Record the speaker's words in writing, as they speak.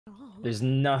There's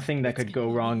nothing that could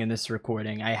go wrong in this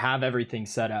recording. I have everything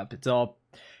set up. It's all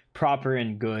proper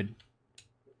and good.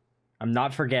 I'm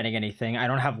not forgetting anything. I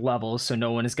don't have levels, so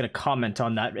no one is going to comment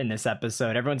on that in this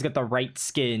episode. Everyone's got the right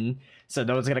skin, so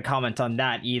no one's going to comment on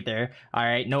that either. All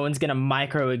right, no one's going to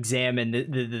micro-examine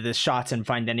the shots and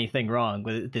find anything wrong.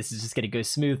 This is just going to go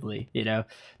smoothly, you know?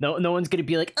 No one's going to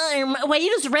be like, why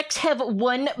does Rex have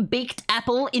one baked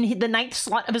apple in the 9th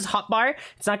slot of his hotbar?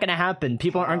 It's not going to happen.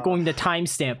 People aren't going to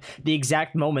timestamp the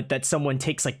exact moment that someone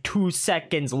takes like 2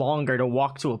 seconds longer to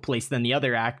walk to a place than the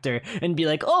other actor and be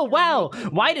like, oh, wow,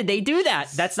 why did they do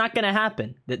that? That's not going to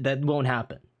happen. That won't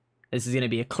happen. This is going to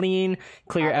be a clean,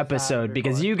 clear episode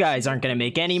because you guys aren't going to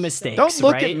make any mistakes. Don't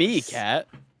look right? at me, Cat.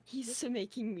 He's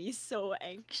making me so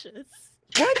anxious.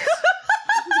 What?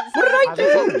 What did I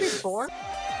do? Before?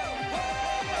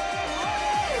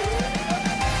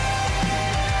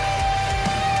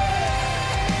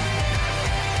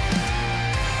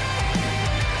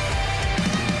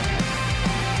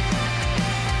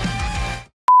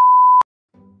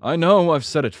 I know I've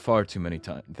said it far too many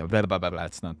times.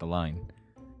 That's not the line.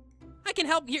 I can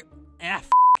help you.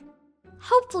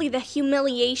 Hopefully the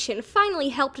humiliation finally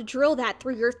helped drill that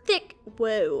through your thick...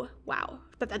 Whoa. Wow.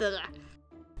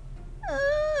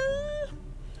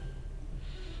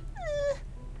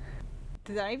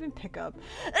 Did I even pick up?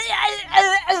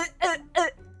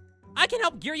 I can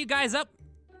help gear you guys up.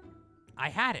 I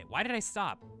had it. Why did I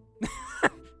stop?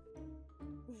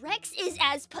 Rex is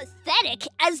as pathetic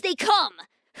as they come.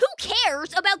 Who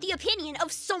cares about the opinion of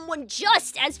someone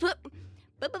just as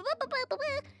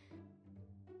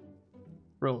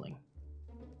Rolling.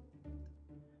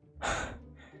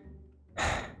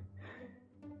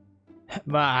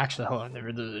 Well, actually, hold on.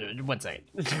 1 second.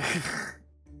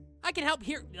 I can help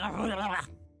here.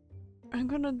 I'm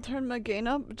gonna turn my gain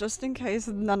up just in case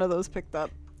none of those picked up.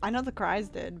 I know the cries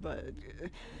did, but...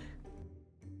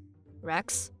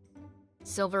 Rex?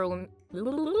 Silver...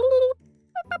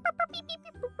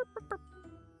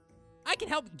 I can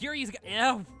help gear you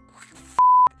guys.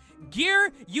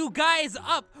 Gear you guys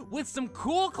up with some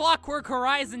cool Clockwork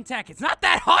Horizon tech. It's not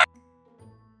that hard.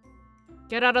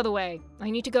 Get out of the way. I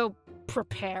need to go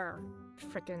prepare.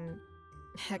 Frickin'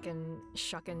 heckin'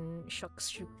 shuckin' shucks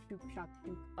shoop shoop shock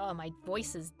shoop. Oh, my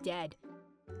voice is dead.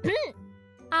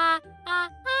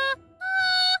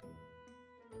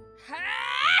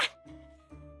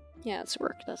 Yeah, it's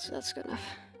worked. That's good enough.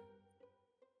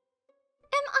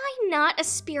 Am I not a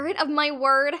spirit of my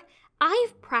word?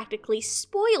 I've practically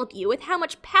spoiled you with how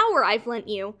much power I've lent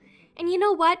you. And you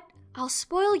know what? I'll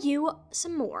spoil you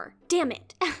some more. Damn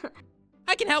it.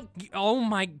 I can help. Oh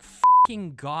my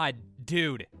fucking god,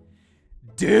 dude.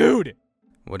 Dude!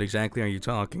 What exactly are you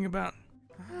talking about?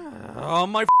 Oh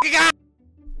my fucking god!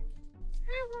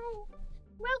 Hello.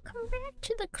 Welcome back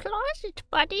to the closet,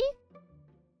 buddy.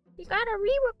 You gotta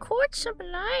re-record some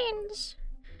lines.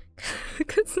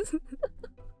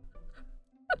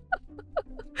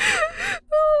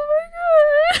 Oh my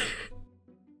god!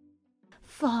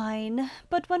 Fine,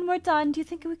 but when we're done, do you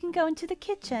think we can go into the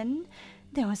kitchen?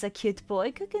 There was a cute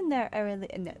boy cooking there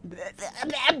earlier. No.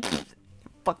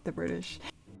 Fuck the British.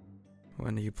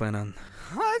 When do you plan on?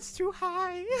 Oh, it's too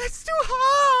high. It's too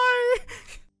high.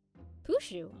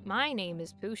 Pushu. My name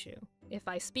is Pushu. If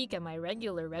I speak at my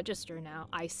regular register now,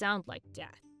 I sound like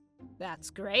death. That's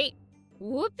great.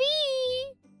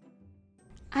 Whoopee!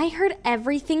 I heard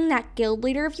everything that guild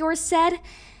leader of yours said,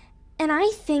 and I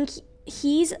think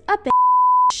he's a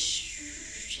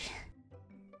bitch.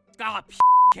 Stop,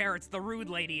 carrots, the rude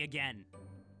lady again.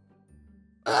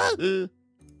 What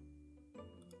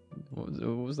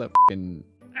was that f***ing...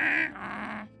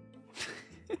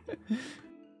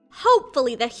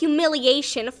 Hopefully the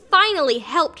humiliation finally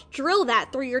helped drill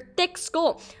that through your thick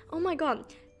skull. Oh my god.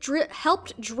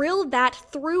 Helped drill that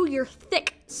through your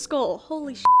thick skull.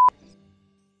 Holy shit.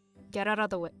 Get out of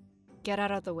the way. Get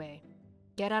out of the way.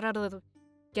 Get out of the...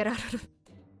 Get out of the...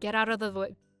 Get out of the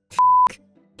way.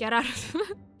 Get out of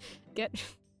the... Get...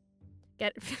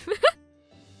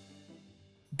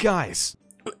 Guys!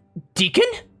 Deacon?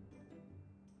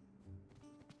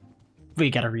 We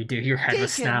gotta redo. Your head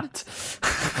was snapped.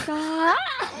 I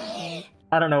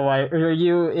don't know why. Are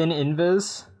you in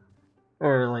Invis?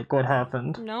 Or, like, what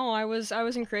happened? No, I was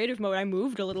in creative mode. I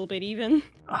moved a little bit even.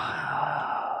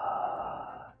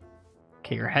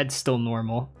 Okay, your head's still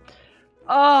normal.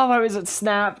 Oh, why was it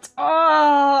snapped?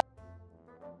 Oh!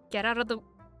 Get out of the...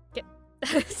 Get...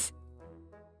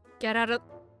 Get out of...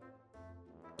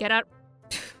 Get out...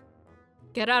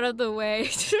 Get out of the way.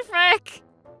 Frick!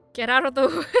 Get out of the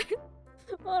way.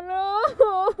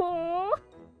 Oh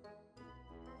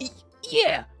no!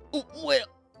 Yeah! Well,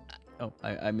 Oh,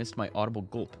 I missed my audible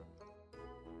gulp.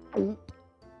 Okay,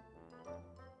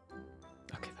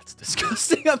 that's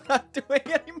disgusting. I'm not doing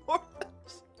any more of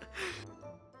those.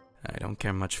 I don't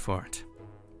care much for it.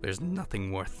 There's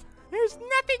nothing worth. There's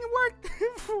nothing worth.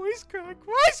 Voice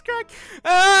crack.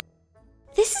 Ah!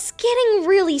 This is getting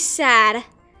really sad.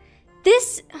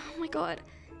 Oh my god.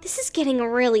 This is getting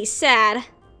really sad.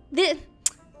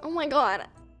 Oh my god.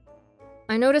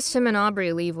 I noticed him and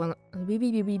Aubrey leave when. Who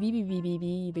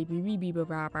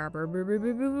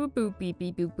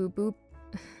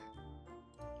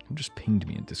just pinged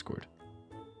me in Discord?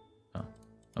 Oh,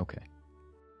 okay.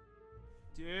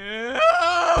 Dude!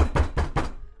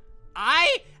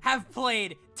 I have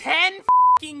played 10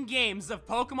 f***ing games of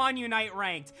Pokemon Unite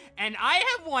Ranked, and I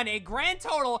have won a grand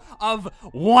total of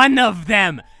 1 of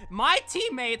them. My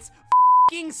teammates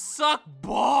f***ing suck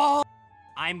balls.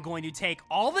 I'm going to take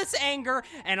all this anger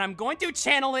and I'm going to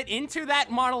channel it into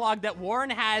that monologue that Warren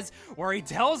has where he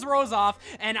tells Rose off,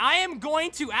 and I am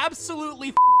going to absolutely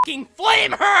f***ing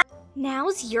flame her!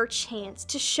 Now's your chance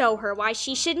to show her why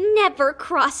she should never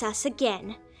cross us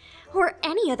again. Or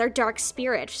any other dark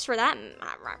spirits for that.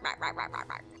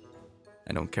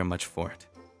 I don't care much for it.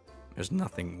 There's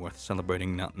nothing worth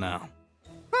celebrating, not now.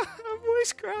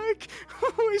 Voice crack.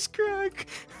 Voice crack.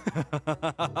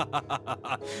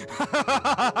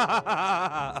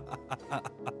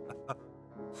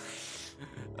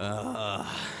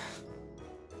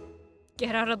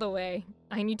 Get out of the way.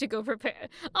 I need to go prepare.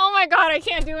 Oh my god, I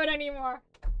can't do it anymore.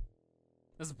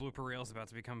 This blooper reel is about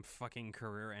to become fucking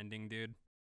career ending, dude.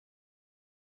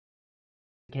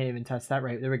 Can't even test that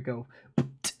right. There we go.